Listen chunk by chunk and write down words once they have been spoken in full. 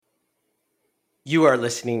You are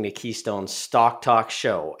listening to Keystone's Stock Talk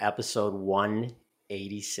Show, episode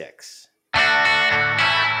 186.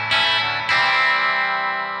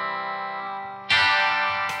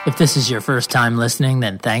 If this is your first time listening,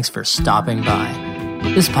 then thanks for stopping by.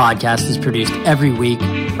 This podcast is produced every week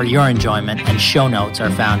for your enjoyment, and show notes are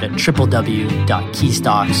found at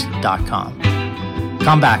www.keystocks.com.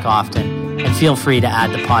 Come back often, and feel free to add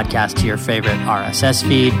the podcast to your favorite RSS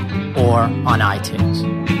feed or on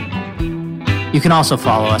iTunes. You can also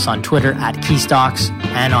follow us on Twitter at Keystocks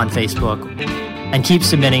and on Facebook, and keep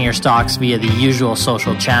submitting your stocks via the usual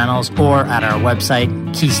social channels or at our website,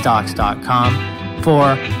 keystocks.com, for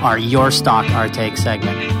our Your Stock Our Take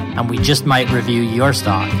segment. And we just might review your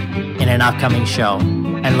stock in an upcoming show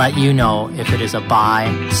and let you know if it is a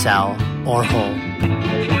buy, sell, or hold.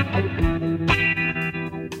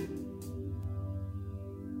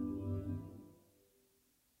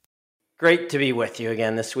 Great to be with you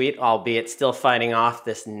again this week, albeit still fighting off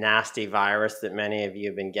this nasty virus that many of you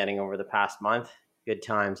have been getting over the past month. Good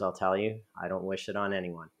times, I'll tell you. I don't wish it on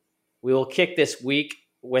anyone. We will kick this week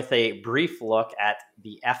with a brief look at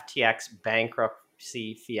the FTX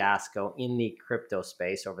bankruptcy fiasco in the crypto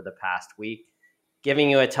space over the past week,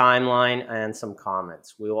 giving you a timeline and some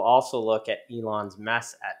comments. We will also look at Elon's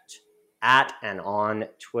mess at and on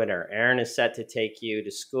Twitter. Aaron is set to take you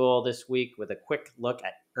to school this week with a quick look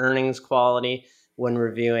at earnings quality when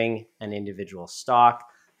reviewing an individual stock.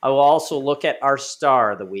 I will also look at our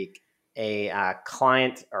star of the week, a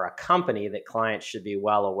client or a company that clients should be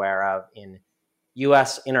well aware of in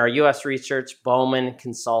our U.S. research. Bowman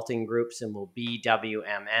Consulting Group, symbol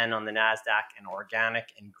BWMN on the NASDAQ, an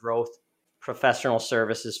organic and growth professional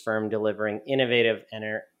services firm delivering innovative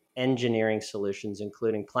engineering solutions,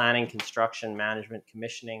 including planning, construction, management,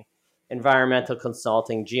 commissioning, environmental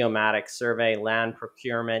consulting, geomatics, survey, land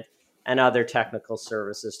procurement, and other technical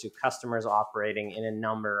services to customers operating in a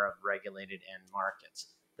number of regulated end markets.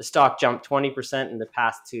 The stock jumped 20% in the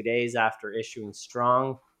past 2 days after issuing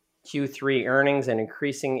strong Q3 earnings and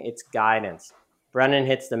increasing its guidance. Brennan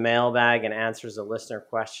hits the mailbag and answers a listener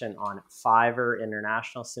question on Fiverr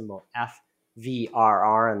International, symbol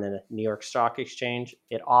FVRR, on the New York Stock Exchange.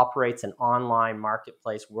 It operates an online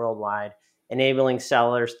marketplace worldwide, enabling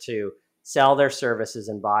sellers to sell their services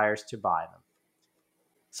and buyers to buy them.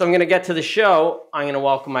 So I'm going to get to the show. I'm going to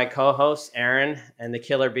welcome my co-hosts, Aaron and the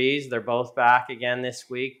Killer Bees. They're both back again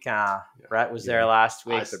this week. Brett was there last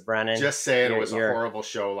week, but Brennan, just saying, it was a horrible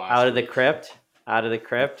show last week. Out of the crypt.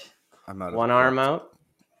 I'm out of One the arm crypt. out.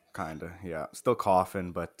 Kinda, yeah. Still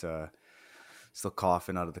coughing, but still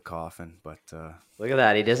coughing out of the coffin. But look at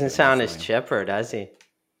that. He doesn't sound as chipper, does he?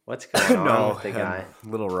 What's going on with the guy? A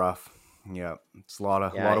little rough. Yeah, it's a lot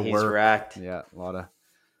of he's work. Wrecked. Yeah, a lot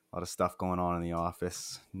of stuff going on in the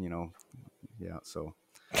office. Yeah. So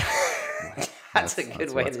that's a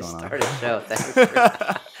good way to start a show. Thanks. For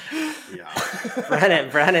that. Yeah,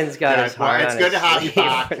 Brennan's got his heart. It's good to have you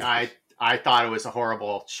back. I thought it was a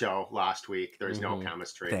horrible show last week. There's no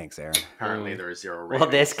chemistry. Thanks, Aaron. Apparently, there is zero ratings.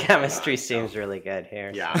 Well, this chemistry seems really good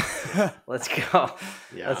here. Yeah. Let's go.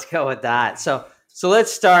 Yeah. Let's go with that. So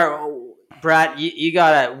let's start. Brett, we've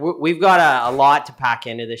got a lot to pack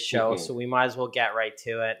into this show, so we might as well get right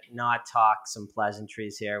to it. Not talk some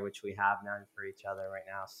pleasantries here, which we have none for each other right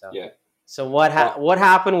now. So yeah. So what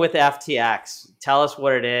happened with FTX? Tell us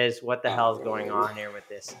what it is. What the hell's going on here with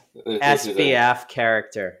this SBF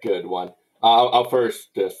character? Good one. I'll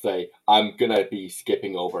first just say I'm gonna be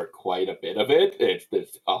skipping over quite a bit of it.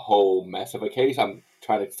 It's a whole mess of a case. I'm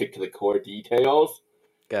trying to stick to the core details.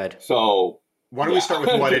 Good. So why don't we start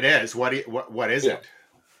with what it is? What is it?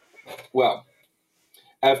 Well,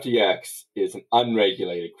 FTX is an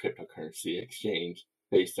unregulated cryptocurrency exchange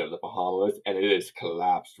based out of the Bahamas, and it has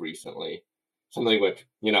collapsed recently. Something which,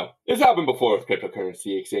 it's happened before with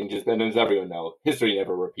cryptocurrency exchanges, but as everyone knows, history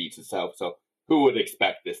never repeats itself, so who would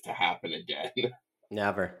expect this to happen again?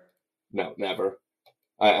 Never. No, never.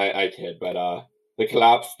 I kid, but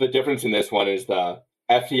the difference in this one is the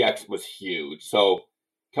FTX was huge, so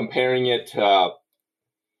comparing it to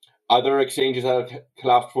other exchanges that have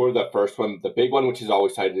collapsed before, the first one, the big one, which is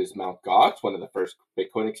always cited as Mt. Gox, one of the first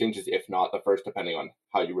Bitcoin exchanges, if not the first, depending on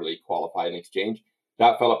how you really qualify an exchange,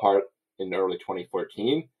 that fell apart in early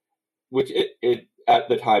 2014, which it at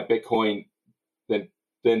the time, Bitcoin, the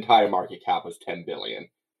entire market cap was 10 billion.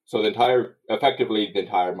 So the entire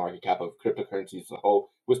market cap of cryptocurrencies as a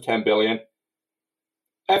whole was 10 billion.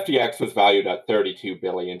 FTX was valued at 32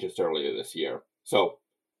 billion just earlier this year. So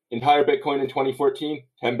entire Bitcoin in 2014,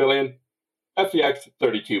 10 billion. FTX,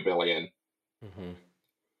 32 billion. Mm-hmm.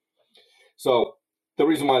 So the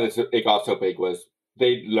reason why it got so big was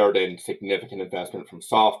they lured in significant investment from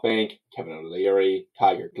SoftBank, Kevin O'Leary,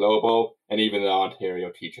 Tiger Global, and even the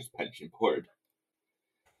Ontario Teachers' Pension Board.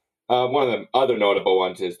 One of the other notable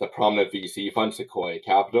ones is the prominent VC fund, Sequoia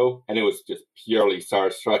Capital, and it was just purely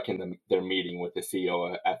starstruck in their meeting with the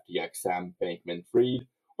CEO of FTX, Sam Bankman-Fried,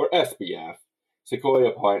 or SBF.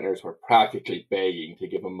 Sequoia partners were practically begging to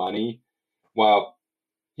give him money, while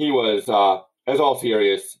he was, as all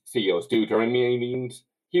serious CEOs do during meetings,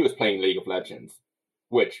 he was playing League of Legends,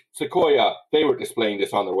 which Sequoia, they were displaying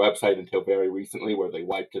this on their website until very recently, where they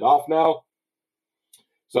wiped it off now.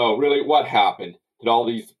 So really, what happened? Did all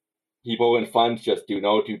these people and funds just do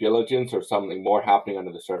no due diligence, or something more happening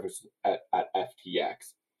under the surface at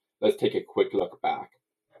FTX? Let's take a quick look back.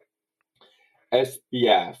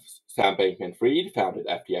 SBF, Sam Bankman-Fried, founded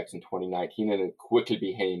FTX in 2019, and it quickly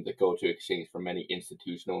became the go-to exchange for many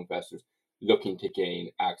institutional investors looking to gain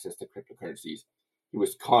access to cryptocurrencies. He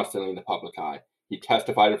was constantly in the public eye. He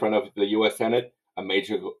testified in front of the U.S. Senate, a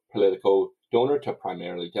major political donor to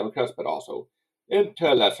primarily Democrats, but also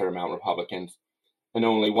to a lesser amount Republicans. And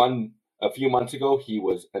only a few months ago, he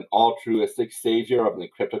was an altruistic savior of the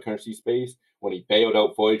cryptocurrency space when he bailed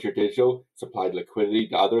out Voyager Digital, supplied liquidity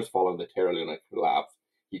to others following the Terra Luna collapse.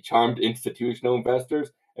 He charmed institutional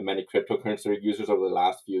investors and many cryptocurrency users over the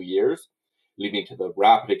last few years, leading to the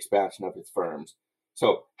rapid expansion of his firms.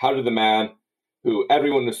 So how did the man who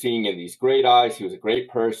everyone was seeing in these great eyes, he was a great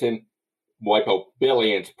person, wipe out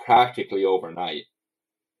billions practically overnight?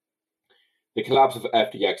 The collapse of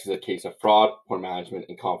FTX is a case of fraud, poor management,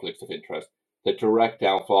 and conflicts of interest. The direct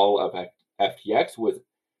downfall of FTX was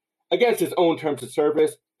against its own terms of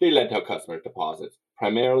service. They lent out customer deposits,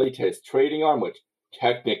 primarily to its trading arm, which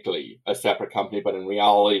technically a separate company, but in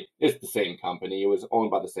reality it's the same company. It was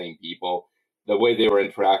owned by the same people. The way they were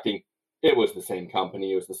interacting, it was the same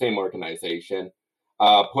company. It was the same organization.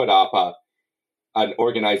 Put up an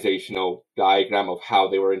organizational diagram of how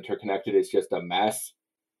they were interconnected. It's just a mess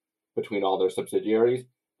between all their subsidiaries,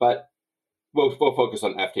 but we'll focus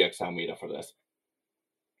on FTX Alameda for this.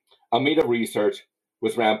 Alameda Research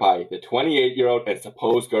was ran by the 28-year-old and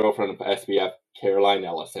supposed girlfriend of SBF, Caroline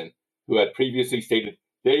Ellison, who had previously stated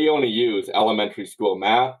they only use elementary school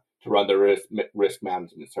math to run their risk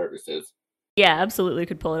management services. Yeah, absolutely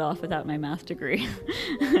could pull it off without my math degree.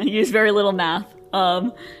 Use very little math.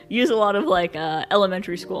 Use a lot of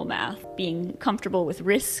elementary school math. Being comfortable with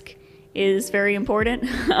risk is very important.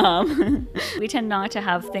 We tend not to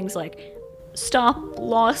have things like stop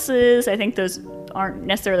losses. I think those aren't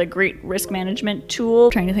necessarily a great risk management tool.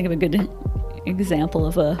 I'm trying to think of a good example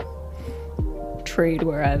of a trade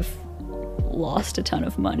where I've lost a ton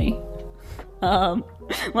of money.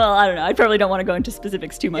 Well, I don't know. I probably don't want to go into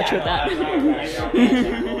specifics too much with that.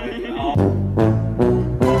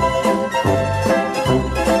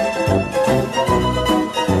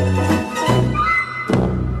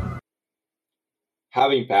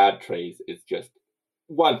 Having bad trades is just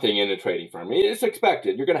one thing in a trading firm. It's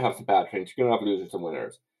expected. You're going to have some bad trades. You're going to have losers and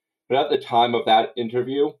winners. But at the time of that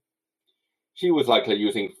interview, she was likely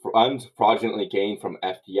using funds fraudulently gained from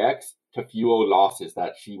FTX to fuel losses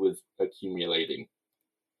that she was accumulating.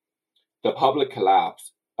 The public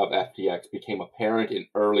collapse of FTX became apparent in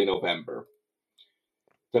early November.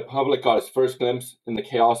 The public got its first glimpse in the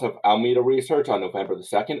chaos of Alameda Research on November the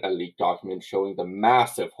 2nd, a leaked document showing the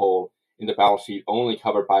massive hole in the balance sheet only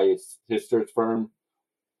covered by its sister firm's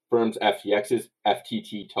FTX's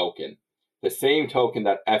FTT token. The same token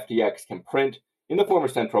that FTX can print in the form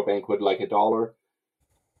of central bank would like $1.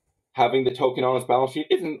 Having the token on its balance sheet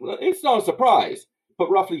it's not a surprise,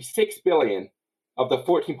 but roughly $6 billion of the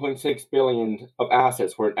 $14.6 billion of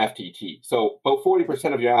assets were in FTT. So about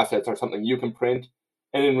 40% of your assets are something you can print,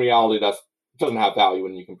 and in reality that doesn't have value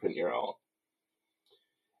when you can print your own.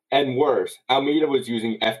 And worse, Alameda was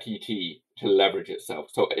using FTT to leverage itself.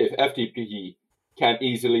 So if FTT can't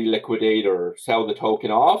easily liquidate or sell the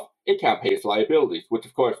token off, it can't pay its liabilities, which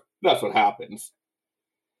of course, that's what happens.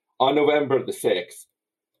 On November the 6th,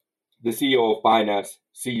 the CEO of Binance,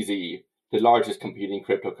 CZ, the largest competing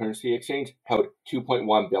cryptocurrency exchange, held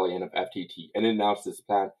 $2.1 billion of FTT and announced its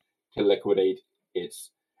plan to liquidate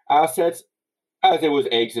its assets as it was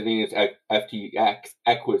exiting its FTX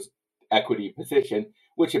equity position,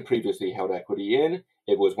 which it previously held equity in.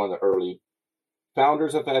 It was one of the early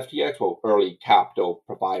founders of FTX, early capital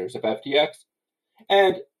providers of FTX.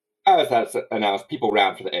 And as that's announced, people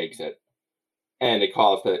ran for the exit. And it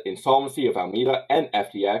caused the insolvency of Alameda and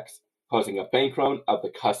FTX, causing a bank run of the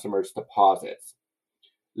customers' deposits.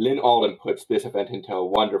 Lynn Alden puts this event into a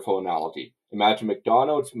wonderful analogy. Imagine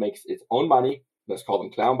McDonald's makes its own money, let's call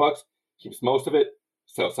them clown bucks, keeps most of it,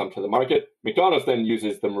 sells some to the market. McDonald's then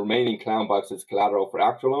uses the remaining clown bucks as collateral for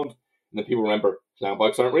actual loans. And then people remember clown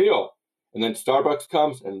bucks aren't real. And then Starbucks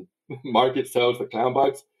comes and market sells the clown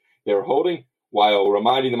bucks they were holding while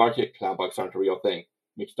reminding the market clown bucks aren't a real thing.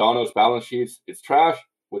 McDonald's balance sheets is trash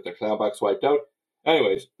with their clown bucks wiped out.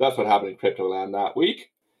 Anyways, that's what happened in crypto land that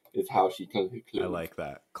week, is how she concludes. I like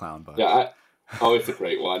that, clown bucks. Yeah, it's a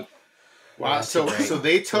great one. Wow. Yeah, So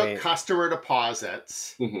they took customer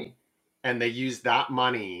deposits Mm-hmm. and they used that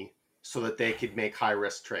money so that they could make high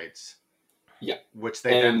risk trades. Yeah. Which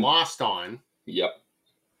they then lost on. Yep.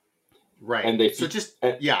 Right. And they So just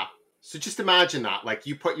imagine that. Like,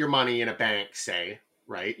 you put your money in a bank, say,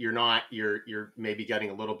 right? You're maybe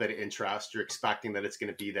getting a little bit of interest. You're expecting that it's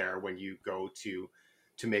going to be there when you go to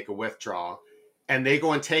make a withdrawal. And they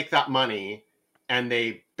go and take that money and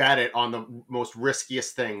they bet it on the most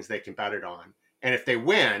riskiest things they can bet it on. And if they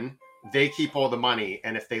win, they keep all the money.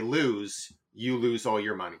 And if they lose, you lose all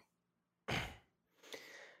your money.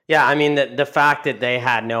 Yeah, I mean, the fact that they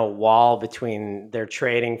had no wall between their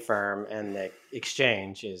trading firm and the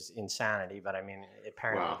exchange is insanity. But I mean,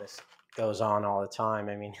 apparently this goes on all the time.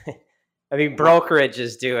 I mean,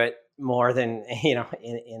 brokerages do it more than,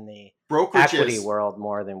 in the equity world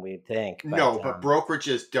more than we'd think. But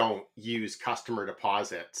brokerages don't use customer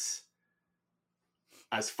deposits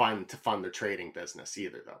as fund to fund their trading business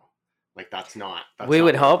either, though. Like, that's we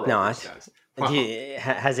would hope not. Well,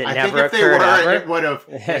 has it never occurred ever? It would have.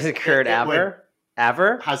 Has it occurred ever?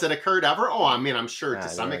 Ever? Has it occurred ever? Oh, I mean, I'm sure to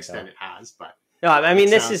some extent it has, but no. I mean,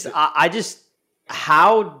 this is. I just.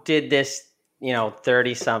 How did this?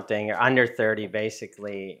 30-something or under 30,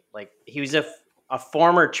 basically. Like, he was a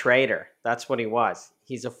former trader. That's what he was.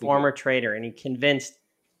 He's a former trader, and he convinced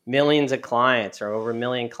millions of clients, or over 1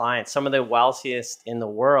 million clients, some of the wealthiest in the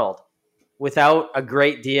world, without a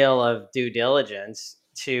great deal of due diligence,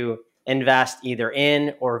 to invest either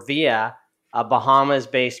in or via a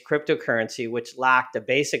Bahamas-based cryptocurrency, which lacked a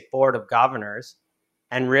basic board of governors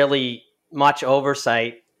and really much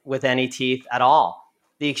oversight with any teeth at all.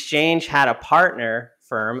 The exchange had a partner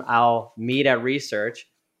firm, Alameda Research,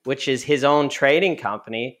 which is his own trading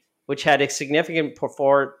company, which had a significant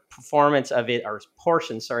performance of it, or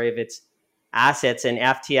portion, of its assets in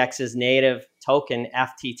FTX's native token,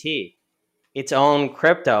 FTT. Its own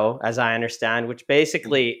crypto, as I understand, which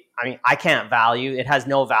basically, I mean, I can't value. It has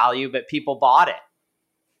no value, but people bought it.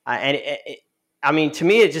 I mean, to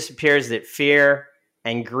me, it just appears that fear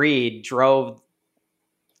and greed drove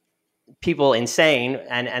people insane,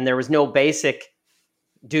 and there was no basic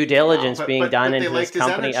due diligence being done into this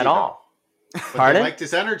company at all. Pardon? They liked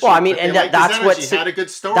his energy. Well, I mean, and that's what he had a good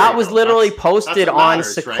story. That was literally posted on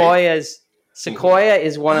Sequoia's. Right? Sequoia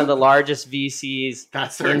is one of the largest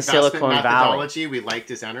VCs in Silicon Valley. We liked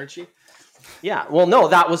his energy. Yeah, well, no,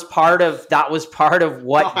 that was part of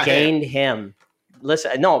what gained him.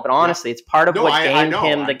 Listen, no, but honestly, it's part of what gained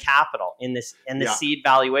him the capital in the seed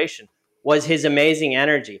valuation was his amazing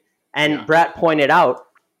energy. And Brett pointed out,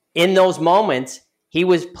 in those moments, he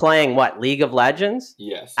was playing League of Legends?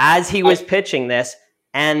 Yes. As he was pitching this,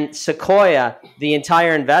 and Sequoia, the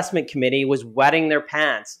entire investment committee, was wetting their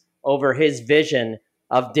pants over his vision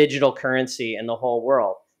of digital currency in the whole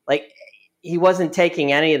world. Like, he wasn't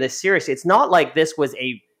taking any of this seriously. It's not like this was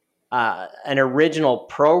an original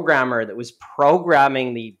programmer that was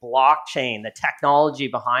programming the blockchain, the technology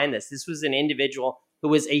behind this. This was an individual who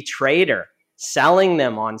was a trader selling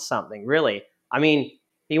them on something, really. I mean,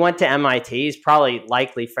 he went to MIT. He's probably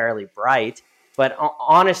likely fairly bright, but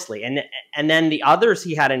honestly, and then the others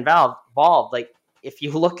he had involved, like, if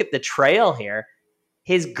you look at the trail here,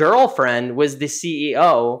 his girlfriend was the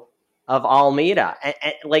CEO of Alameda.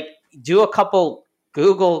 And like, do a couple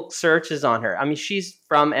Google searches on her. I mean, she's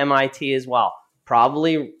from MIT as well.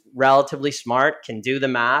 Probably relatively smart, can do the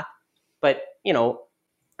math. But,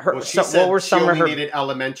 what were some of her... needed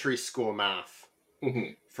elementary school math.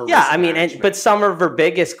 For but some of her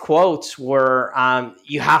biggest quotes were,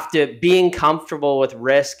 you have to, being comfortable with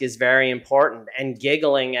risk is very important, and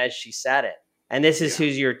giggling as she said it. And this is who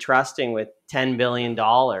you're trusting with $10 billion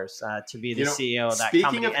to be the CEO of that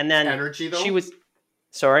company. Of and then energy, though, she was,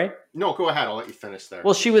 sorry? No, go ahead. I'll let you finish there.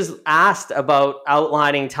 Well, she was asked about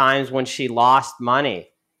outlining times when she lost money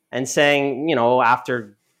and saying,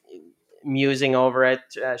 after musing over it,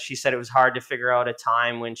 she said it was hard to figure out a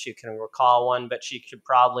time when she can recall one, but she could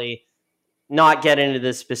probably not get into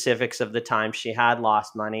the specifics of the time she had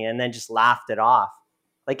lost money, and then just laughed it off.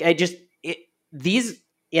 Like, these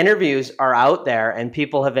interviews are out there, and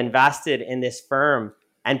people have invested in this firm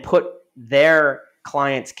and put their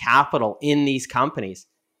clients' capital in these companies.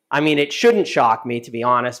 I mean, it shouldn't shock me, to be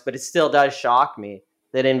honest, but it still does shock me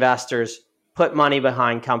that investors put money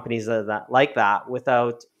behind companies like that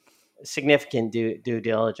without significant due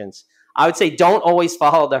diligence. I would say don't always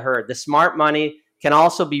follow the herd. The smart money can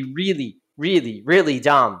also be really, really, really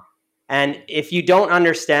dumb. And if you don't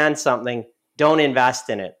understand something, don't invest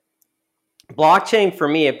in it. Blockchain for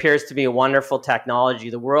me appears to be a wonderful technology.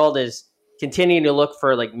 The world is continuing to look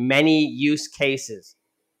for like many use cases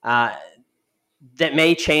that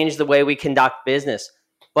may change the way we conduct business.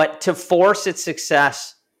 But to force its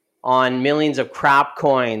success on millions of crap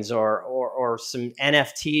coins or some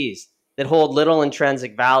NFTs that hold little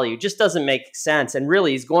intrinsic value just doesn't make sense, and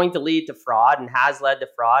really is going to lead to fraud and has led to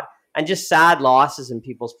fraud and just sad losses in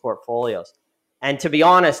people's portfolios. And to be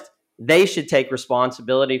honest, they should take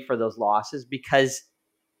responsibility for those losses, because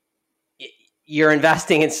you're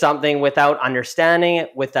investing in something without understanding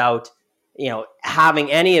it, without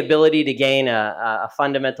having any ability to gain a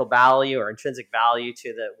fundamental value or intrinsic value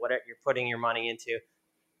to what you're putting your money into.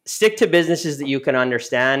 Stick to businesses that you can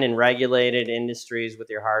understand in regulated industries with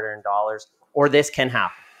your hard-earned dollars, or this can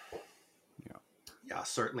happen. Yeah,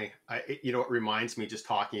 certainly. It reminds me, just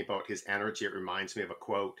talking about his energy, it reminds me of a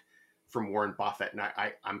quote from Warren Buffett. And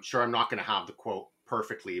I'm sure I'm not going to have the quote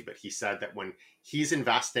perfectly, but he said that when he's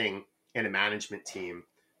investing in a management team,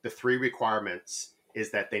 the 3 requirements is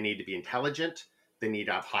that they need to be intelligent, they need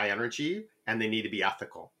to have high energy, and they need to be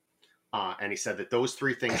ethical. And he said that those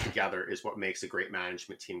 3 things together is what makes a great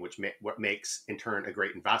management team, what makes, in turn, a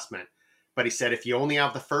great investment. But he said if you only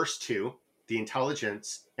have the first 2, the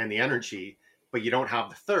intelligence and the energy, but you don't have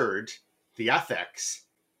the third, the ethics,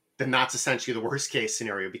 then that's essentially the worst case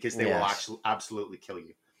scenario, because they will actually absolutely kill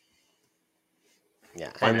you.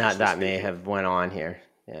 Yeah, and that may have went on here.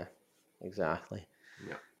 Yeah, exactly.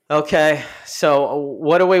 Yeah. Okay, so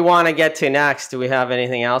what do we want to get to next? Do we have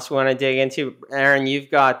anything else we want to dig into? Aaron,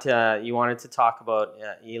 you've got, you wanted to talk about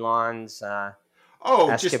Elon's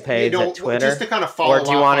escapades at Twitter? Just to kind of follow up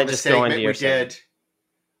on the segment we did.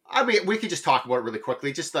 I mean, we could just talk about it really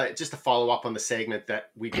quickly. Just to follow up on the segment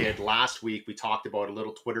that we did last week, we talked about a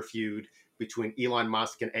little Twitter feud between Elon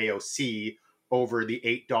Musk and AOC over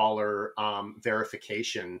the $8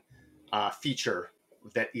 verification feature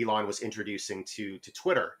that Elon was introducing to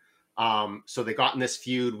Twitter. So they got in this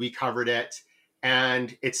feud, we covered it,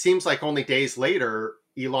 and it seems like only days later,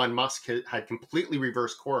 Elon Musk had completely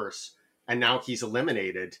reversed course, and now he's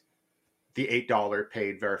eliminated the $8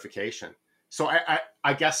 paid verification. So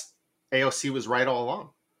I guess AOC was right all along.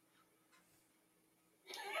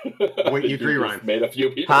 What you agree, Ryan? Made a few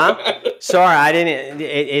people. Huh? Sorry, I didn't.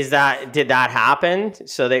 Did that happen?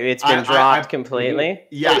 So that it's been dropped completely?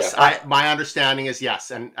 Yes, my understanding is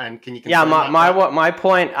yes. And can you? Yeah, my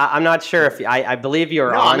point. I'm not sure if I believe you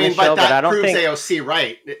were on the show, but I don't think AOC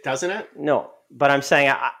right, doesn't it? No, but I'm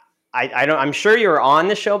saying I don't. I'm sure you were on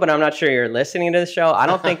the show, but I'm not sure you're listening to the show. I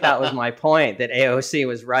don't think that was my point, that AOC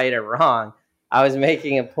was right or wrong. I was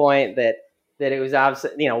making a point that it was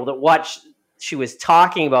absolutely, that what she was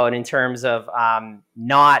talking about in terms of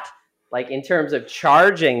not like in terms of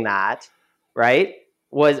charging that, right,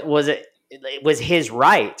 was his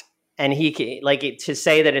right, and to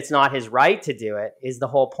say that it's not his right to do it is the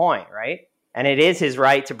whole point, right? And it is his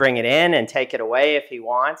right to bring it in and take it away if he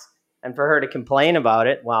wants, and for her to complain about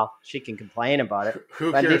it, well, she can complain about it.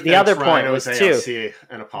 But the other point was too,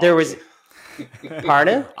 there was,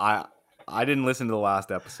 pardon? I didn't listen to the last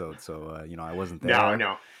episode, so I wasn't there.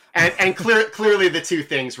 No. And clearly the two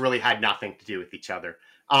things really had nothing to do with each other.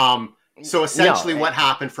 So essentially what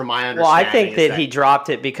happened, from my understanding... Well, I think that he dropped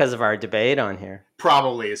it because of our debate on here.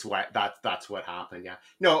 Probably is that's what happened, yeah.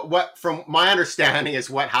 No, what from my understanding is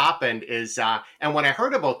what happened is, and when I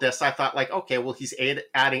heard about this, I thought like, okay, well, he's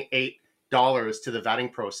adding $8 to the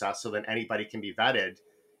vetting process so that anybody can be vetted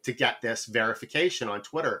to get this verification on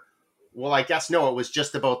Twitter. Well, I guess no, it was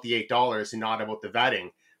just about the $8 and not about the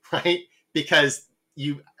vetting, right? Because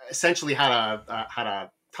you essentially had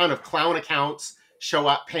a ton of clown accounts show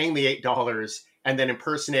up paying the $8 and then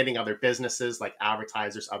impersonating other businesses like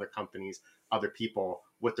advertisers, other companies, other people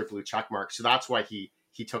with their blue check mark. So that's why he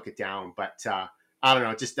took it down. But I don't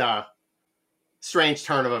know, just a strange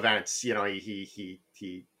turn of events.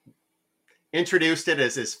 He introduced it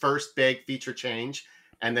as his first big feature change,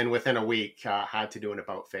 and then within a week had to do an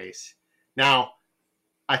about face. Now,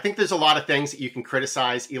 I think there's a lot of things that you can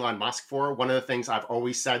criticize Elon Musk for. One of the things I've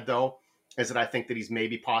always said, though, is that I think that he's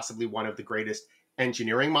maybe possibly one of the greatest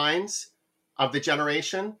engineering minds of the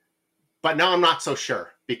generation. But now I'm not so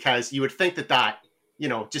sure, because you would think that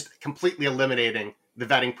just completely eliminating the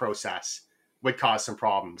vetting process would cause some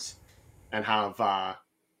problems and have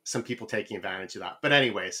some people taking advantage of that. But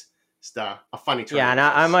anyways, Just a funny term. Yeah, and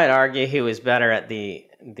I might argue he was better at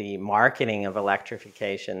the marketing of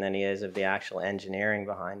electrification than he is of the actual engineering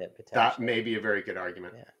behind it, potentially. That may be a very good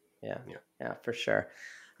argument. Yeah, for sure.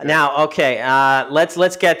 Good. Now, okay,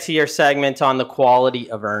 let's get to your segment on the quality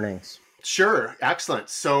of earnings. Sure, excellent.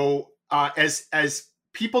 So as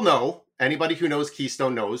people know, anybody who knows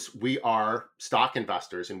Keystone knows, we are stock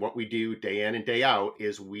investors, and what we do day in and day out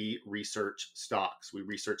is we research stocks, we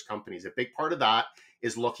research companies. A big part of that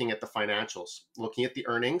is looking at the financials, looking at the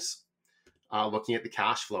earnings, looking at the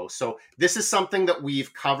cash flow. So this is something that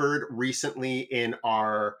we've covered recently in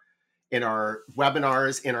our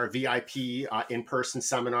webinars, in our VIP in-person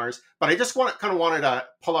seminars. But I just wanted to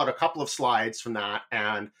pull out a couple of slides from that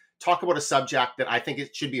and talk about a subject that I think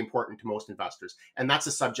it should be important to most investors. And that's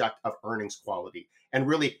the subject of earnings quality. And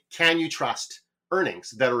really, can you trust earnings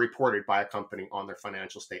that are reported by a company on their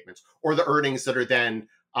financial statements, or the earnings that are then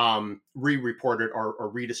re-reported or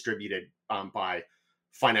redistributed by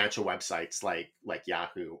financial websites like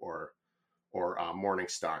Yahoo or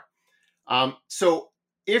Morningstar. So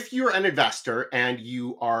if you're an investor and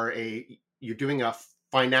you're doing a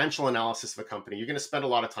financial analysis of a company, you're going to spend a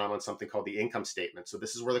lot of time on something called the income statement. So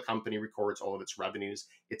this is where the company records all of its revenues,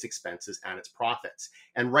 its expenses, and its profits.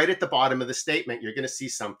 And right at the bottom of the statement, you're going to see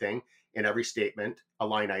something in every statement, a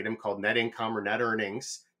line item called net income or net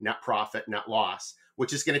earnings, net profit, net loss,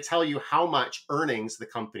 which is going to tell you how much earnings the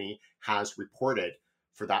company has reported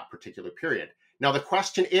for that particular period. Now, the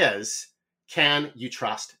question is, can you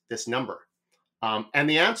trust this number? And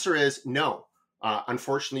the answer is no.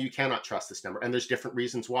 Unfortunately, you cannot trust this number. And there's different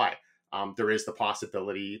reasons why. There is the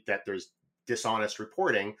possibility that there's dishonest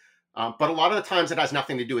reporting. But a lot of the times it has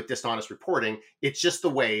nothing to do with dishonest reporting. It's just the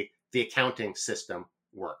way the accounting system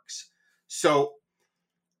works. So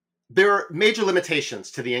there are major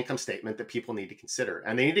limitations to the income statement that people need to consider.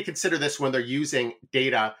 And they need to consider this when they're using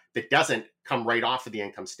data that doesn't come right off of the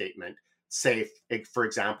income statement. Say, for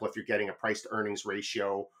example, if you're getting a price to earnings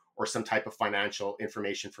ratio or some type of financial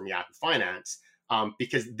information from Yahoo Finance,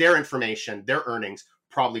 because their information, their earnings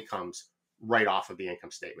probably comes right off of the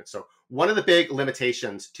income statement. So one of the big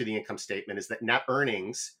limitations to the income statement is that net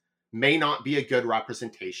earnings may not be a good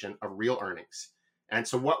representation of real earnings. And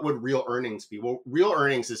so what would real earnings be? Well, real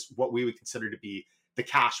earnings is what we would consider to be the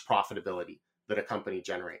cash profitability that a company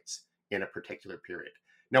generates in a particular period.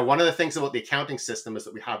 Now, one of the things about the accounting system is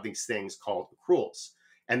that we have these things called accruals.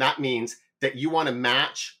 And that means that you want to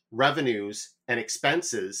match revenues and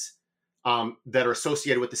expenses that are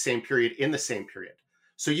associated with the same period in the same period.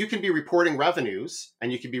 So you can be reporting revenues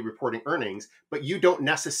and you can be reporting earnings, but you don't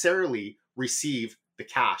necessarily receive the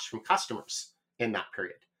cash from customers in that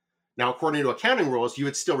period. Now, according to accounting rules, you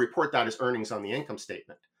would still report that as earnings on the income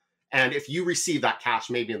statement. And if you receive that cash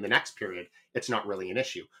maybe in the next period, it's not really an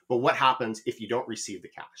issue. But what happens if you don't receive the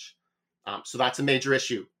cash? So that's a major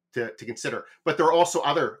issue to consider. But there are also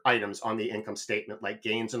other items on the income statement, like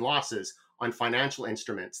gains and losses on financial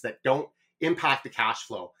instruments that don't impact the cash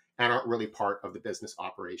flow and aren't really part of the business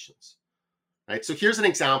operations. Right? So here's an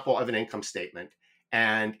example of an income statement.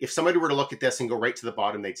 And if somebody were to look at this and go right to the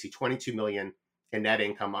bottom, they'd see 22 million in net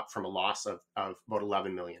income, up from a loss of about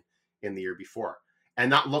 11 million in the year before.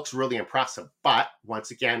 And that looks really impressive. But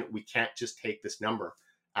once again, we can't just take this number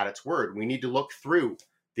at its word. We need to look through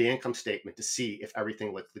the income statement to see if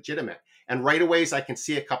everything looks legitimate. And right away, I can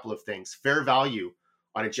see a couple of things. Fair value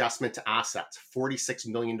on adjustment to assets, $46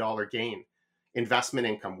 million gain. Investment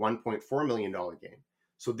income, $1.4 million gain.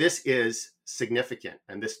 So this is significant,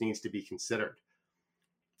 and this needs to be considered.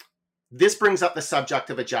 This brings up the subject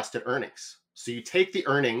of adjusted earnings. So you take the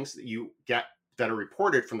earnings that you get that are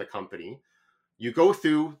reported from the company, you go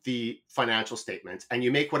through the financial statements, and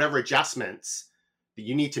you make whatever adjustments that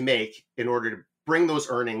you need to make in order to bring those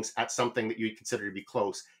earnings at something that you'd consider to be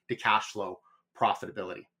close to cash flow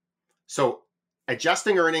profitability. So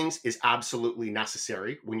adjusting earnings is absolutely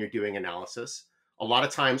necessary when you're doing analysis. A lot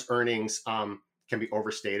of times earnings can be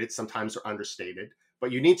overstated, sometimes they're understated,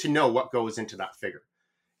 but you need to know what goes into that figure.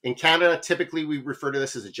 In Canada, typically we refer to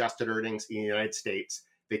this as adjusted earnings. In the United States,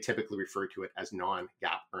 they typically refer to it as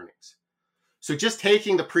non-GAAP earnings. So just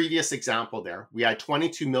taking the previous example there, we had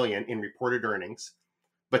 22 million in reported earnings,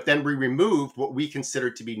 but then we removed what we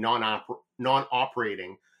considered to be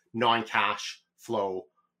non-operating, non-cash flow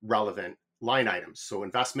relevant line items. So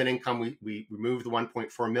investment income, we removed the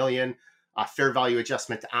 1.4 million, fair value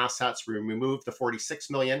adjustment to assets, we removed the 46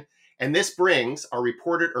 million. And this brings our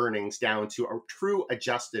reported earnings down to our true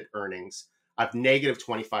adjusted earnings of negative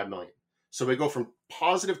 25 million. So we go from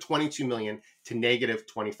positive 22 million to negative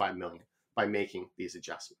 25 million by making these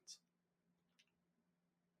adjustments.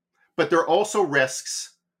 But there are also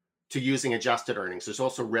risks to using adjusted earnings. There's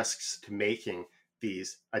also risks to making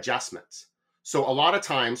these adjustments. So a lot of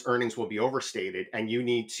times earnings will be overstated and you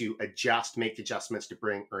need to make adjustments to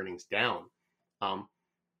bring earnings down.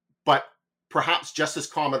 But perhaps just as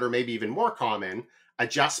common, or maybe even more common,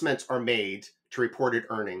 adjustments are made to reported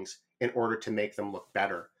earnings in order to make them look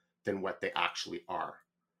better than what they actually are.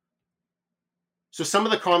 So some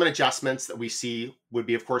of the common adjustments that we see would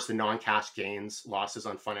be, of course, the non-cash gains, losses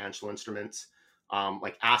on financial instruments,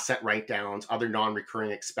 like asset write-downs, other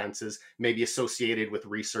non-recurring expenses, maybe associated with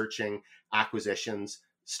researching, acquisitions,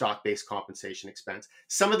 stock-based compensation expense.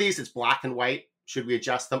 Some of these, it's black and white. Should we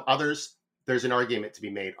adjust them? Others, there's an argument to be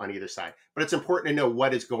made on either side. But it's important to know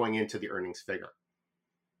what is going into the earnings figure.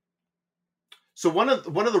 So one of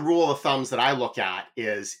the rule of thumbs that I look at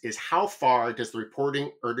is how far does the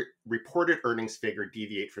reported earnings figure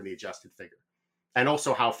deviate from the adjusted figure? And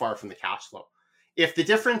also how far from the cash flow. If the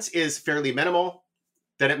difference is fairly minimal,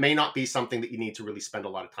 then it may not be something that you need to really spend a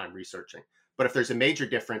lot of time researching. But if there's a major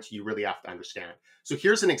difference, you really have to understand. So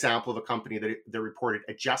here's an example of a company that reported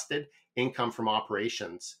adjusted income from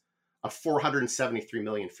operations of $473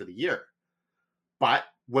 million for the year. But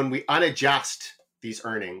when we unadjust these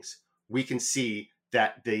earnings, we can see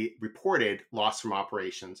that the reported loss from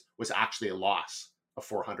operations was actually a loss of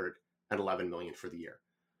 $411 million for the year.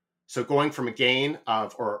 So going from a gain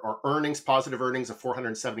of or earnings, positive earnings of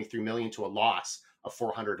 $473 million to a loss of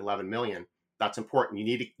 $411 million, that's important.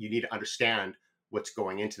 You need to understand what's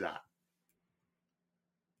going into that.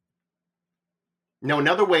 Now,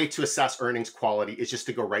 another way to assess earnings quality is just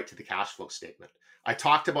to go right to the cash flow statement. I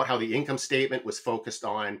talked about how the income statement was focused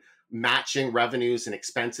on matching revenues and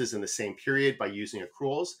expenses in the same period by using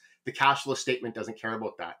accruals. The cash flow statement doesn't care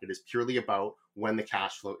about that. It is purely about when the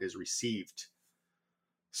cash flow is received.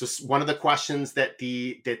 So one of the questions that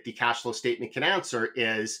the cash flow statement can answer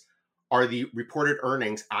is, are the reported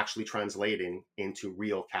earnings actually translating into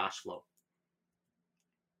real cash flow?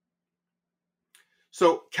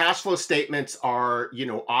 So cash flow statements are,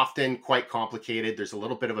 often quite complicated. There's a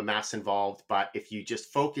little bit of a mess involved, but if you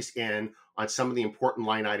just focus in on some of the important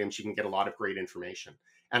line items, you can get a lot of great information.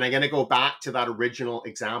 And I'm going to go back to that original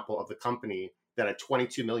example of the company that had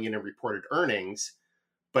 $22 million in reported earnings,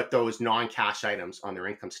 but those non-cash items on their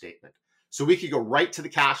income statement. So we could go right to the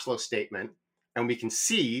cash flow statement and we can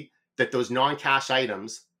see that those non-cash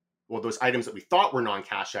items, well, those items that we thought were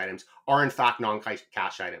non-cash items are in fact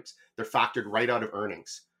non-cash items. They're factored right out of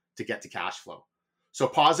earnings to get to cash flow. So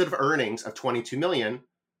positive earnings of $22 million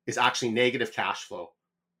is actually negative cash flow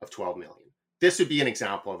of $12 million. This would be an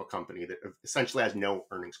example of a company that essentially has no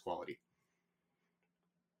earnings quality.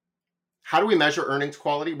 How do we measure earnings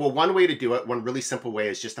quality? Well, one way to do it, one really simple way,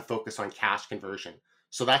 is just to focus on cash conversion.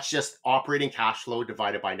 So that's just operating cash flow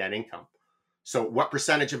divided by net income. So what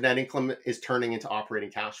percentage of net income is turning into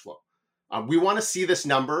operating cash flow? We want to see this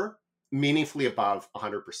number meaningfully above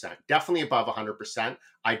 100%, definitely above 100%,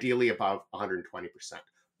 ideally above 120%.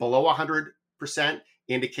 Below 100%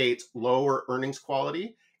 indicates lower earnings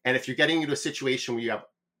quality. And if you're getting into a situation where you have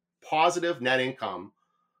positive net income,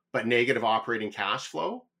 but negative operating cash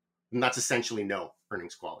flow, then that's essentially no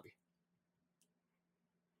earnings quality.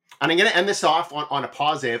 And I'm going to end this off on a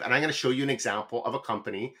positive, and I'm going to show you an example of a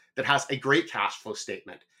company that has a great cash flow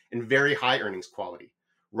statement and very high earnings quality.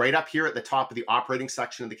 Right up here at the top of the operating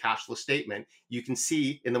section of the cash flow statement, you can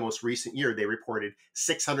see in the most recent year, they reported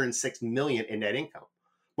 $606 million in net income.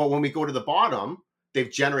 But when we go to the bottom, they've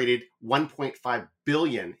generated $1.5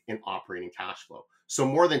 billion in operating cash flow. So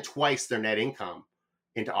more than twice their net income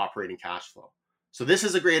into operating cash flow. So this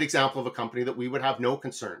is a great example of a company that we would have no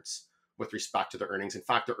concerns with respect to their earnings. In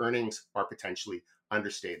fact, their earnings are potentially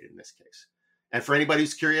understated in this case. And for anybody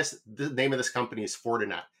who's curious, the name of this company is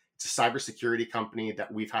Fortinet. It's a cybersecurity company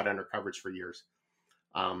that we've had under coverage for years.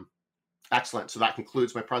 Excellent. So that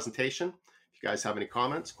concludes my presentation. If you guys have any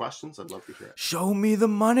comments, questions, I'd love to hear it. Show me the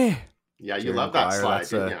money. Yeah, you love that slide,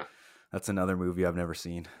 didn't you? That's another movie I've never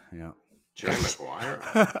seen. Yeah. Jerry Maguire.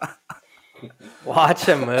 Watch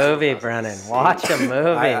a movie, Brennan. Watch a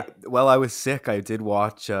movie. Well, I was sick. I did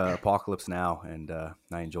watch Apocalypse Now, and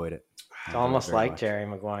I enjoyed it. It's almost like Jerry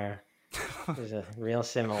Maguire. There's a real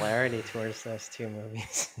similarity towards those two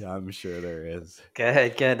movies. Yeah, I'm sure there is.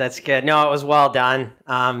 Good. That's good. No, it was well done.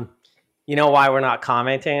 You know why we're not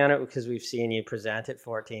commenting on it? Because we've seen you present it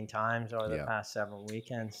 14 times over the past several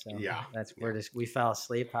weekends. So we fell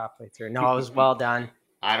asleep halfway through. No, it was well done.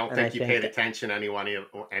 I don't think you paid attention any one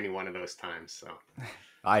of those times. So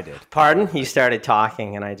I did. Pardon? You started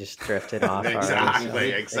talking and I just drifted off.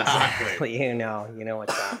 Exactly. You know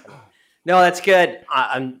what's happening. No, that's good.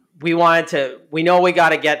 we know we got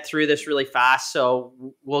to get through this really fast, so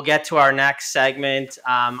we'll get to our next segment.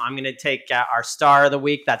 I'm going to take our star of the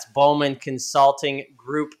week. That's Bowman Consulting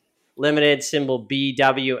Group Limited, symbol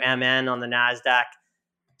BWMN on the NASDAQ.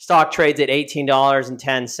 Stock trades at $18.10,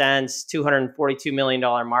 $242 million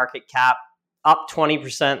market cap, up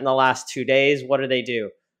 20% in the last 2 days. What do?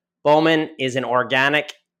 Bowman is an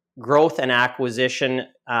organic growth and acquisition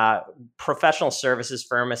professional services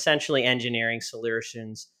firm, essentially engineering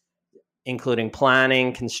solutions, including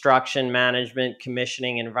planning, construction management,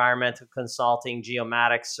 commissioning, environmental consulting,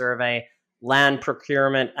 geomatics survey, land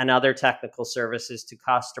procurement, and other technical services to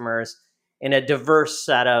customers in a diverse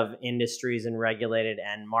set of industries and regulated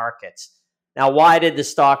end markets. Now, why did the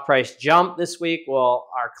stock price jump this week? Well,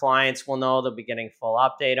 our clients will know. They'll be getting a full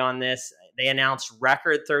update on this. They announced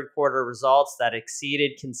record third quarter results that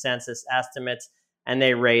exceeded consensus estimates, and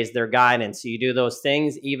they raised their guidance. So you do those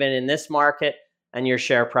things even in this market, and your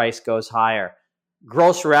share price goes higher.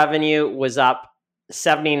 Gross revenue was up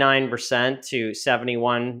 79% to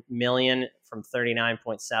 $71 million from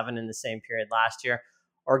 $39.7 in the same period last year.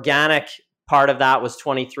 Organic part of that was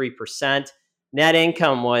 23%. Net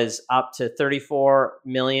income was up to $34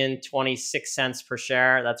 million, 26 cents per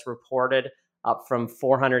share. That's reported, up from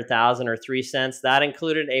 $400,000 or 3 cents. That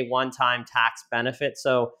included a one-time tax benefit.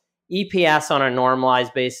 So EPS on a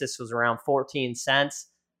normalized basis was around 14 cents,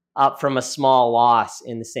 up from a small loss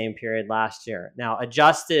in the same period last year. Now,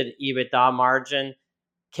 adjusted EBITDA margin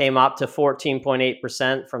came up to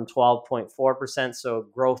 14.8% from 12.4%, so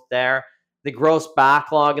growth there. The gross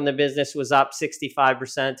backlog in the business was up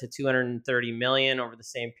 65% to $230 million over the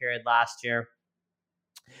same period last year.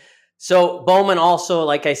 So Bowman also,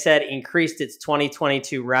 like I said, increased its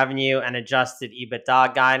 2022 revenue and adjusted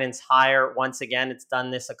EBITDA guidance higher. Once again, it's done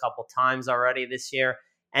this a couple times already this year,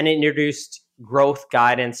 and introduced growth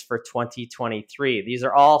guidance for 2023. These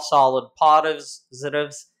are all solid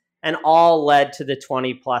positives and all led to the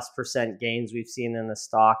 20+% gains we've seen in the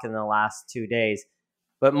stock in the last 2 days.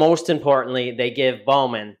 But most importantly, they give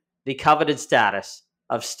Bowman the coveted status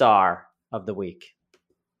of Star of the Week.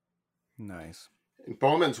 Nice. And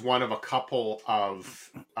Bowman's one of a couple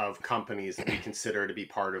of companies that we consider to be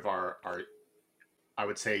part of our I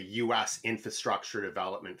would say, U.S. infrastructure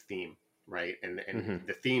development theme, right? And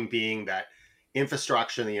the theme being that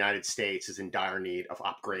infrastructure in the United States is in dire need of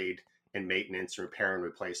upgrade and maintenance, repair and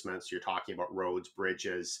replacements. You're talking about roads,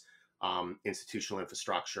 bridges, institutional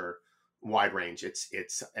infrastructure, wide range.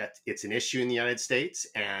 It's an issue in the United States,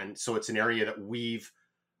 and so it's an area that we've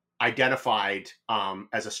identified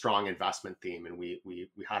as a strong investment theme, and we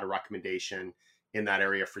had a recommendation in that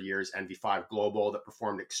area for years, NV5 Global, that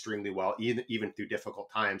performed extremely well even through difficult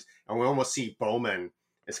times, and we almost see Bowman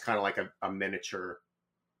as kind of like a miniature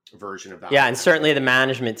version of that. Yeah, and certainly the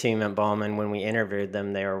management team at Bowman, when we interviewed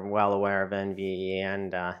them, they were well aware of NVE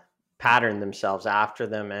and patterned themselves after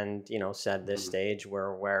them, and said this stage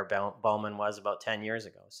where Bowman was about 10 years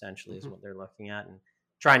ago, essentially, is what they're looking at, and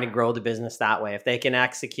trying to grow the business that way. If they can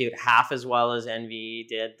execute half as well as NVE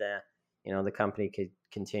did, the company could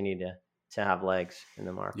continue to have legs in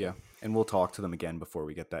the market. Yeah, and we'll talk to them again before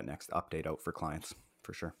we get that next update out for clients,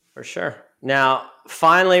 for sure. For sure. Now,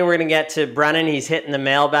 finally, we're going to get to Brennan. He's hitting the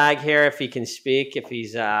mailbag here. If he can speak, if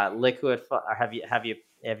he's liquid, or have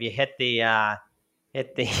you hit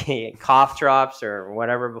the cough drops or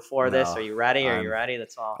whatever before this? Are you ready? Are you ready?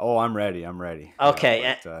 That's all. Oh, I'm ready. Okay.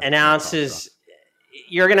 Yeah, announces.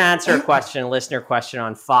 You're going to answer a listener question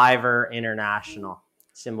on Fiverr International,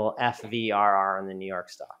 symbol FVRR on the New York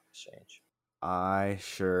Stock Exchange. I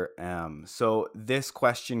sure am. So this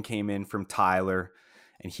question came in from Tyler,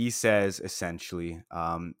 and he says essentially,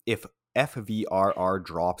 if FVRR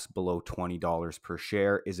drops below $20 per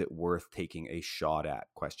share, is it worth taking a shot at? ?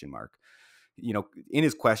 In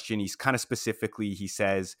his question, he's kind of specifically, he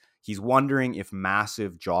says he's wondering if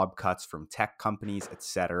massive job cuts from tech companies,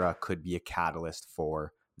 etc., could be a catalyst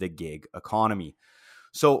for the gig economy.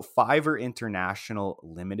 So Fiverr International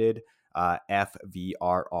Limited,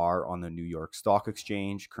 FVRR on the New York Stock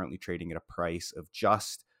Exchange, currently trading at a price of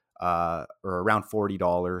just or around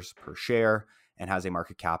 $40 per share, and has a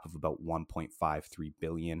market cap of about $1.53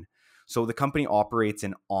 billion. So the company operates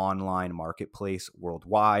an online marketplace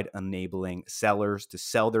worldwide, enabling sellers to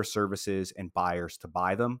sell their services and buyers to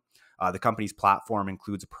buy them. The company's platform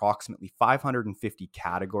includes approximately 550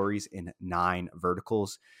 categories in 9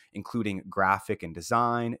 verticals, including graphic and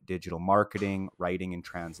design, digital marketing, writing and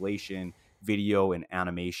translation, video and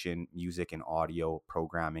animation, music and audio,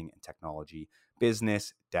 programming and technology,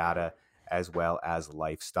 business, data, as well as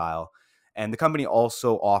lifestyle. And the company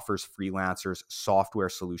also offers freelancers software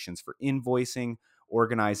solutions for invoicing,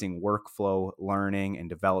 organizing workflow, learning, and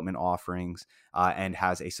development offerings, and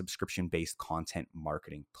has a subscription-based content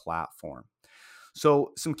marketing platform.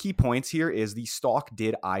 So some key points here is the stock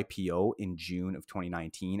did IPO in June of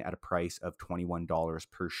 2019 at a price of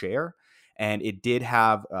 $21 per share. And it did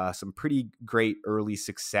have some pretty great early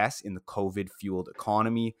success in the COVID-fueled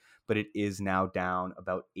economy, but it is now down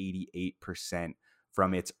about 88%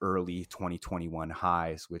 from its early 2021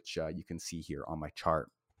 highs, which you can see here on my chart.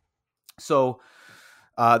 So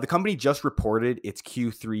the company just reported its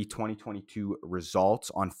Q3 2022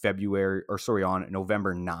 results on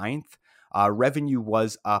November 9th. Revenue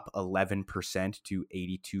was up 11% to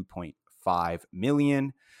 $82.5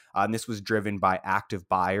 million. And this was driven by active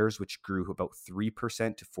buyers, which grew about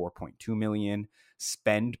 3% to 4.2 million.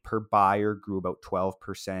 Spend per buyer grew about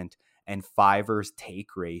 12%, and Fiverr's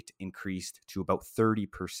take rate increased to about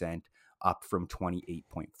 30%, up from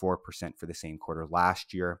 28.4% for the same quarter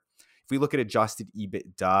last year. If we look at adjusted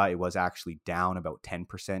EBITDA, it was actually down about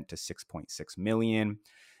 10% to 6.6 million.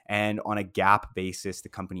 And on a GAAP basis, the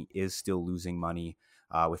company is still losing money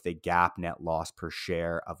with a GAAP net loss per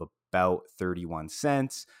share of about 31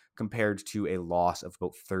 cents compared to a loss of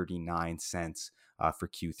about 39 cents for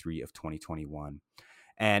Q3 of 2021.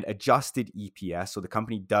 And adjusted EPS, so the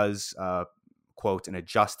company does quote an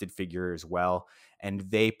adjusted figure as well, and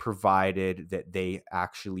they provided that they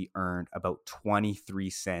actually earned about 23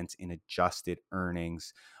 cents in adjusted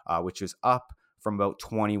earnings, which is up from about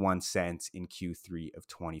 21 cents in Q3 of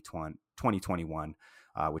 2021,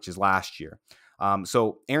 which is last year.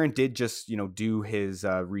 So Aaron did just, do his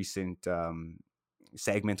recent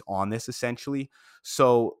segment on this essentially.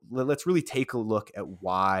 So let's really take a look at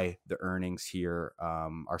why the earnings here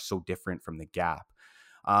are so different from the GAAP.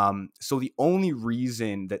 So the only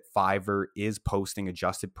reason that Fiverr is posting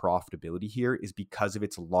adjusted profitability here is because of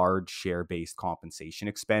its large share-based compensation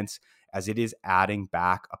expense, as it is adding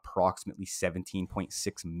back approximately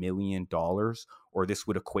 $17.6 million, or this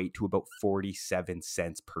would equate to about 47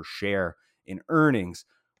 cents per share in earnings,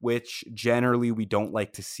 which generally we don't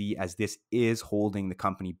like to see, as this is holding the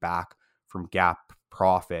company back from GAAP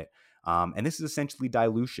profit. And this is essentially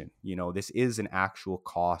dilution. This is an actual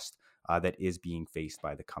cost that is being faced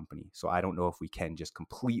by the company. So I don't know if we can just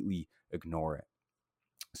completely ignore it.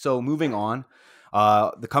 So moving on,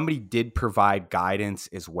 the company did provide guidance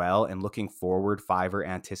as well. And looking forward, Fiverr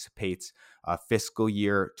anticipates fiscal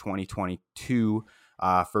year 2022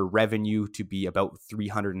 for revenue to be about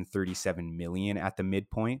 337 million at the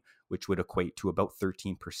midpoint, which would equate to about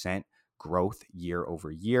 13% growth year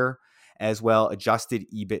over year. As well, adjusted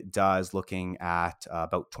EBITDA is looking at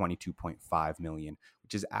about 22.5 million,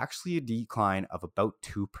 which is actually a decline of about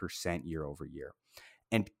 2% year over year.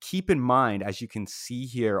 And keep in mind, as you can see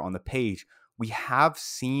here on the page, we have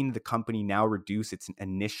seen the company now reduce its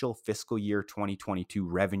initial fiscal year 2022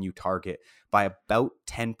 revenue target by about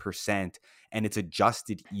 10% and its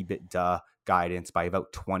adjusted EBITDA guidance by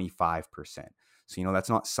about 25%. So, that's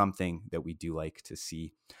not something that we do like to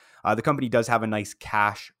see. The company does have a nice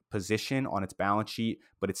cash position on its balance sheet,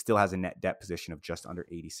 but it still has a net debt position of just under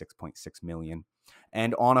 86.6 million.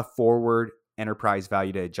 And on a forward enterprise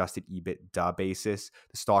value to adjusted EBITDA basis,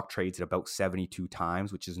 the stock trades at about 72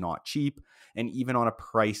 times, which is not cheap. And even on a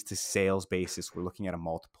price to sales basis, we're looking at a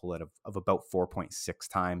multiple of about 4.6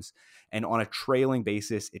 times. And on a trailing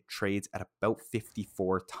basis, it trades at about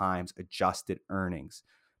 54 times adjusted earnings.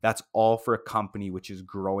 That's all for a company which is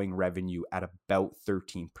growing revenue at about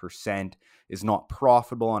 13%, is not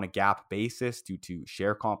profitable on a GAAP basis due to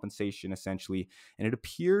share compensation, essentially. And it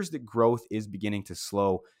appears that growth is beginning to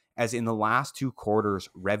slow, as in the last 2 quarters,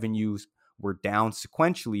 revenues were down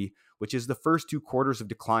sequentially, which is the first 2 quarters of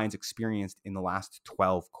declines experienced in the last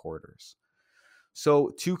 12 quarters.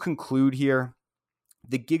 So to conclude here,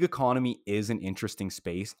 the gig economy is an interesting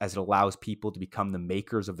space, as it allows people to become the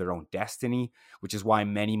makers of their own destiny, which is why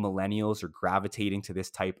many millennials are gravitating to this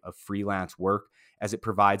type of freelance work, as it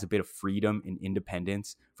provides a bit of freedom and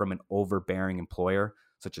independence from an overbearing employer,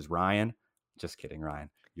 such as Ryan. Just kidding, Ryan.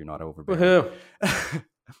 You're not overbearing.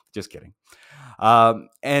 Just kidding.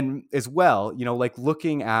 And as well, like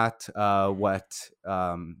looking at what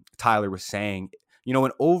Tyler was saying,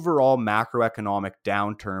 an overall macroeconomic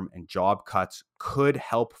downturn and job cuts could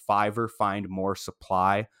help Fiverr find more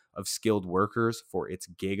supply of skilled workers for its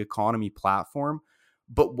gig economy platform.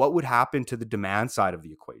 But what would happen to the demand side of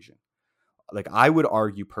the equation? Like, I would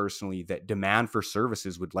argue personally that demand for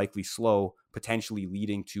services would likely slow, potentially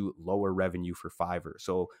leading to lower revenue for Fiverr.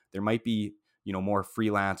 So there might be, more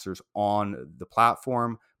freelancers on the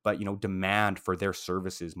platform, but, demand for their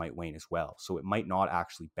services might wane as well. So it might not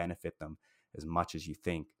actually benefit them as much as you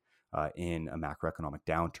think in a macroeconomic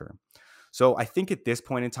downturn. So I think at this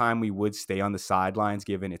point in time, we would stay on the sidelines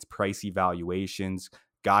given its pricey valuations,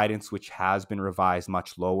 guidance, which has been revised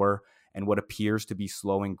much lower, and what appears to be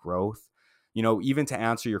slowing growth. You know, even to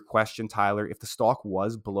answer your question, Tyler, if the stock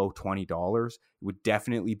was below $20, it would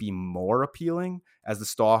definitely be more appealing, as the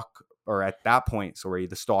stock, or at that point, sorry,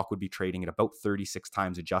 the stock would be trading at about 36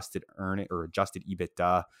 times adjusted adjusted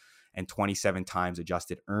EBITDA and 27 times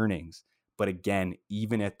adjusted earnings. But again,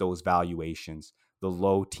 even at those valuations, the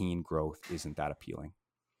low teen growth isn't that appealing.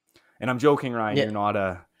 And I'm joking, Ryan. Yeah.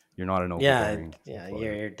 You're not an overbearing. Yeah,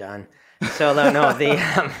 you're done. So no, no,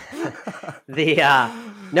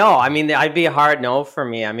 I mean, I'd be a hard no for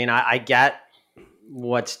me. I mean, I get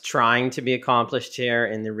what's trying to be accomplished here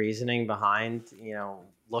in the reasoning behind, you know,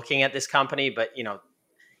 looking at this company, but you know,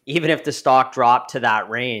 even if the stock dropped to that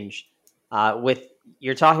range,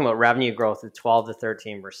 you're talking about revenue growth of 12 to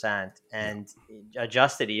 13% and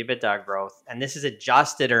adjusted EBITDA growth, and this is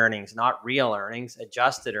adjusted earnings, not real earnings.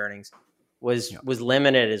 Adjusted earnings was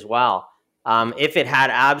limited as well. If it had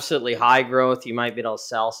absolutely high growth, you might be able to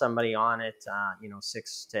sell somebody on it,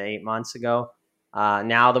 6 to 8 months ago.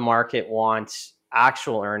 Now the market wants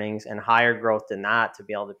actual earnings and higher growth than that to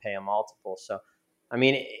be able to pay a multiple. So, I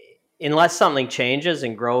mean, unless something changes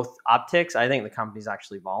and growth upticks, I think the company's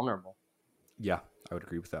actually vulnerable. Yeah, I would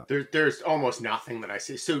agree with that. There's almost nothing that I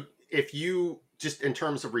see. So if you just in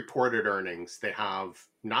terms of reported earnings, they have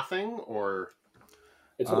nothing, or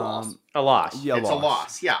it's a loss. A loss. Yeah, it's a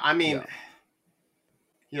loss. Yeah, I mean,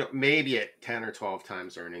 maybe at 10 or 12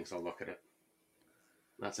 times earnings, I'll look at it.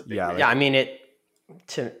 That's a big. Yeah, I mean it.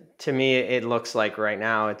 To me, it looks like right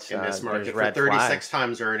now it's in this market for 36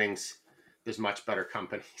 times earnings. There's much better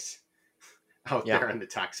companies out there in the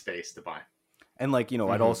tech space to buy. And like,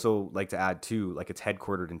 I'd also like to add too, like it's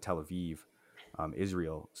headquartered in Tel Aviv,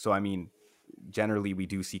 Israel. So, I mean, generally we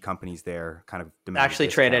do see companies there kind of actually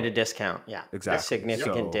trade at a discount. Yeah, exactly. A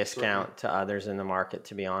significant discount to others in the market,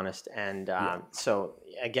 to be honest. And so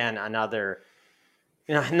again, another,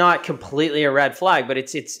 not completely a red flag, but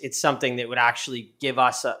it's something that would actually give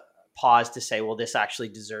us a pause to say, well, this actually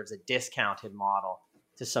deserves a discounted model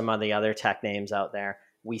to some of the other tech names out there.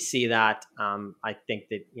 We see that. I think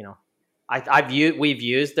that, we've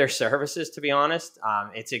used their services, to be honest.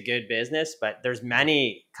 It's a good business, but there's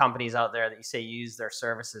many companies out there that you say use their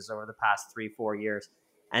services over the past 3-4 years,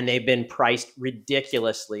 and they've been priced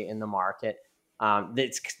ridiculously in the market.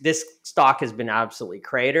 This stock has been absolutely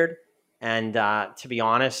cratered, and to be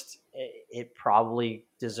honest, it probably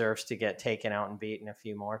deserves to get taken out and beaten a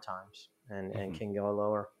few more times, and can go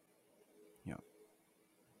lower. Yeah.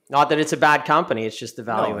 Not that it's a bad company; it's just the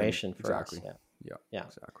valuation for us. Yeah,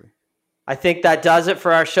 exactly. I think that does it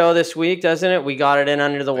for our show this week, doesn't it? We got it in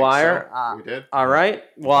under the wire. So. We did. All right.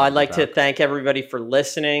 Well, I'd like to thank everybody for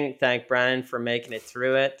listening. Thank Brennan for making it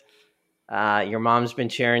through it. Your mom's been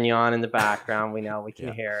cheering you on in the background. We know, we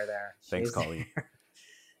can hear her there. Thanks, Colleen.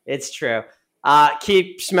 It's true.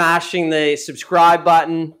 Keep smashing the subscribe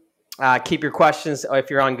button. Keep your questions if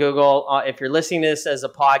you're on Google. If you're listening to this as a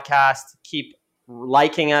podcast, keep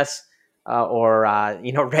liking us or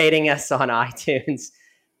rating us on iTunes.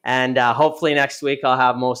 And hopefully next week I'll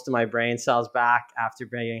have most of my brain cells back after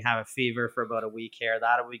having a fever for about a week here.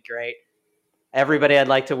 That'll be great. Everybody, I'd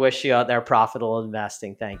like to wish you out there profitable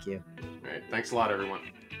investing. Thank you. All right. Thanks a lot, everyone.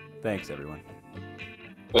 Thanks, everyone.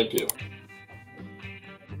 Thank you.